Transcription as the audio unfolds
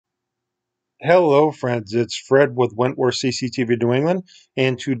Hello, friends. It's Fred with wentworthcctv New England,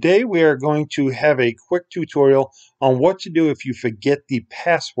 and today we are going to have a quick tutorial on what to do if you forget the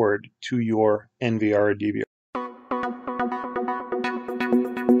password to your NVR or DVR.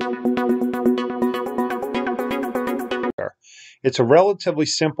 It's a relatively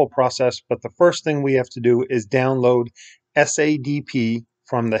simple process, but the first thing we have to do is download SADP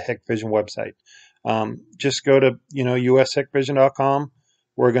from the Hikvision website. Just go to ushikvision.com.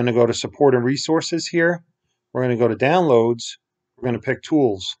 We're going to go to support and resources here. We're going to go to downloads. We're going to pick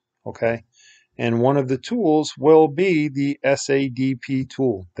tools, okay? And one of the tools will be the SADP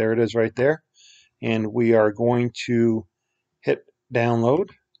tool. There it is right there. And we are going to hit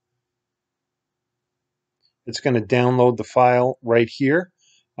download. It's going to download the file right here.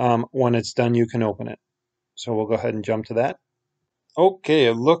 When it's done, you can open it. So we'll go ahead and jump to that. Okay,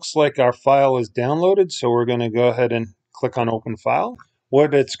 it looks like our file is downloaded, so we're going to go ahead and click on Open File.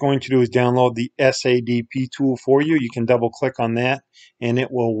 What it's going to do is download the SADP tool for you. You can double click on that, and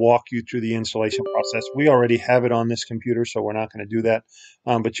it will walk you through the installation process. We already have it on this computer, so we're not going to do that,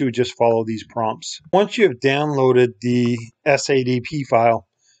 but you would just follow these prompts. Once you have downloaded the SADP file,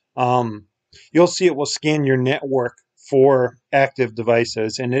 you'll see it will scan your network for active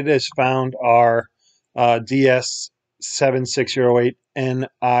devices, and it has found our DS7608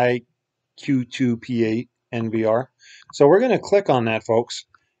 NIQ2P8 NVR. So we're going to click on that, folks.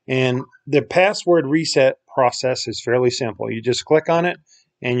 And the password reset process is fairly simple. You just click on it,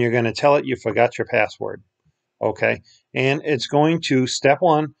 and you're going to tell it you forgot your password. Okay. And it's going to, step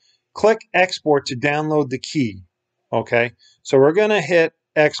one, click export to download the key. Okay. So we're going to hit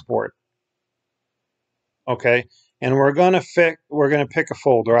export. Okay. And we're going to pick a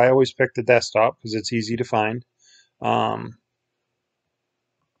folder. I always pick the desktop because it's easy to find. And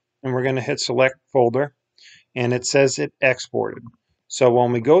we're going to hit select folder, and it says it exported. So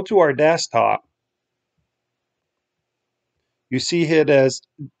when we go to our desktop, you see it as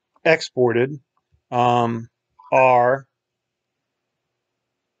exported our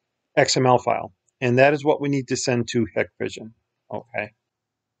XML file, and that is what we need to send to Hikvision.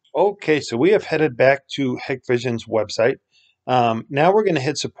 Okay, so we have headed back to Hikvision's website. Now we're going to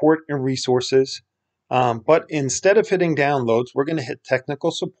hit support and resources, but instead of hitting downloads, we're going to hit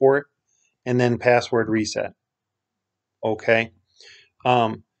technical support and then password reset. Okay.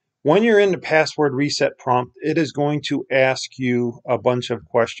 When you're in the password reset prompt, it is going to ask you a bunch of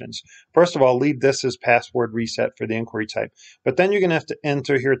questions. First of all, leave this as password reset for the inquiry type. But then you're going to have to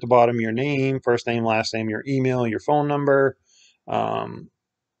enter here at the bottom your name, first name, last name, your email, your phone number,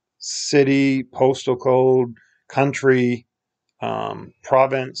 city, postal code, country,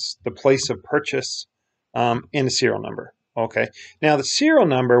 province, the place of purchase, and a serial number. Okay. Now the serial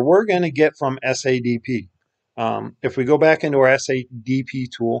number we're going to get from SADP. If we go back into our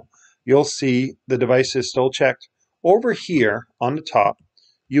SADP tool, you'll see the device is still checked. Over here on the top,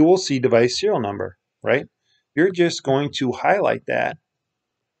 you will see device serial number, right? You're just going to highlight that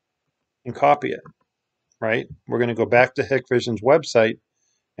and copy it, right? We're going to go back to Hikvision's website,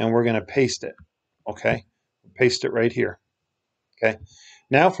 and we're going to paste it, okay? Paste it right here, okay?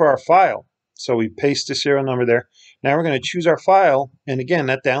 Now for our file. So we paste the serial number there. Now we're going to choose our file, and again,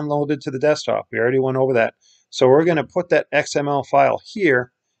 that downloaded to the desktop. We already went over that. So we're going to put that XML file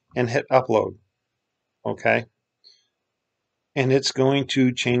here and hit upload, okay? And it's going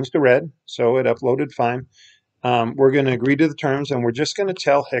to change to red, so it uploaded fine. We're going to agree to the terms, and we're just going to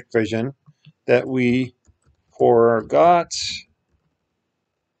tell Hikvision that we forgot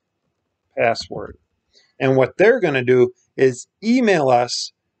password. And what they're going to do is email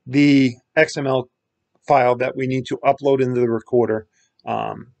us the XML file that we need to upload into the recorder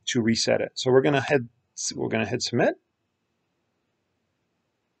to reset it. So we're going to hit submit,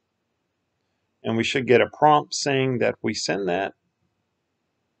 and we should get a prompt saying that we send that. It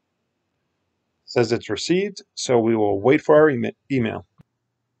says it's received, so we will wait for our email.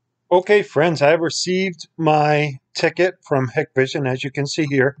 Okay, friends, I've received my ticket from Hikvision, as you can see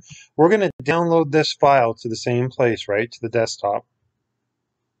here. We're going to download this file to the same place, right, to the desktop.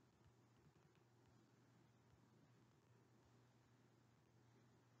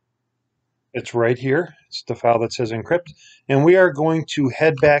 It's right here. It's the file that says encrypt. And we are going to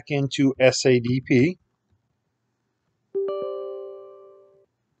head back into SADP.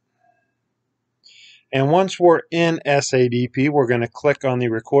 And once we're in SADP, we're going to click on the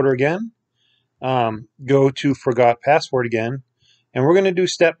recorder again, go to forgot password again, and we're going to do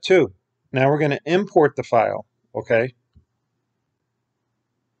step 2. Now we're going to import the file, okay?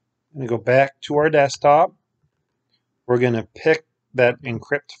 I'm going to go back to our desktop. We're going to pick that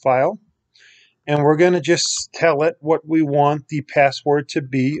encrypt file, and we're going to just tell it what we want the password to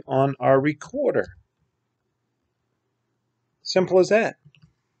be on our recorder. Simple as that.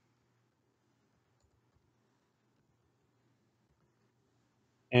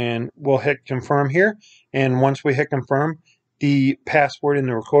 And we'll hit confirm here. And once we hit confirm, the password in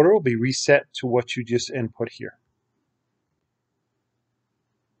the recorder will be reset to what you just input here.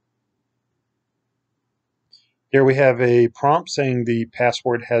 Here we have a prompt saying the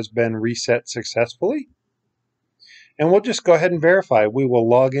password has been reset successfully. And we'll just go ahead and verify. We will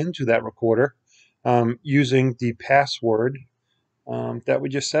log into that recorder using the password that we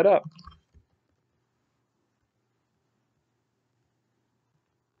just set up.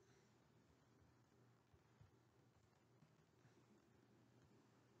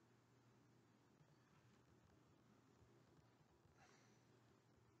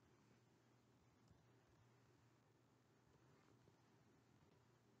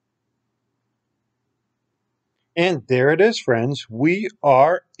 And there it is, friends. We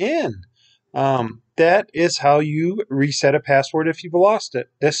are in. That is how you reset a password if you've lost it.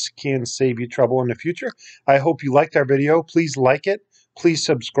 This can save you trouble in the future. I hope you liked our video. Please like it. Please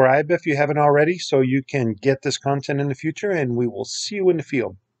subscribe if you haven't already so you can get this content in the future, and we will see you in the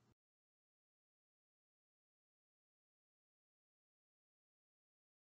field.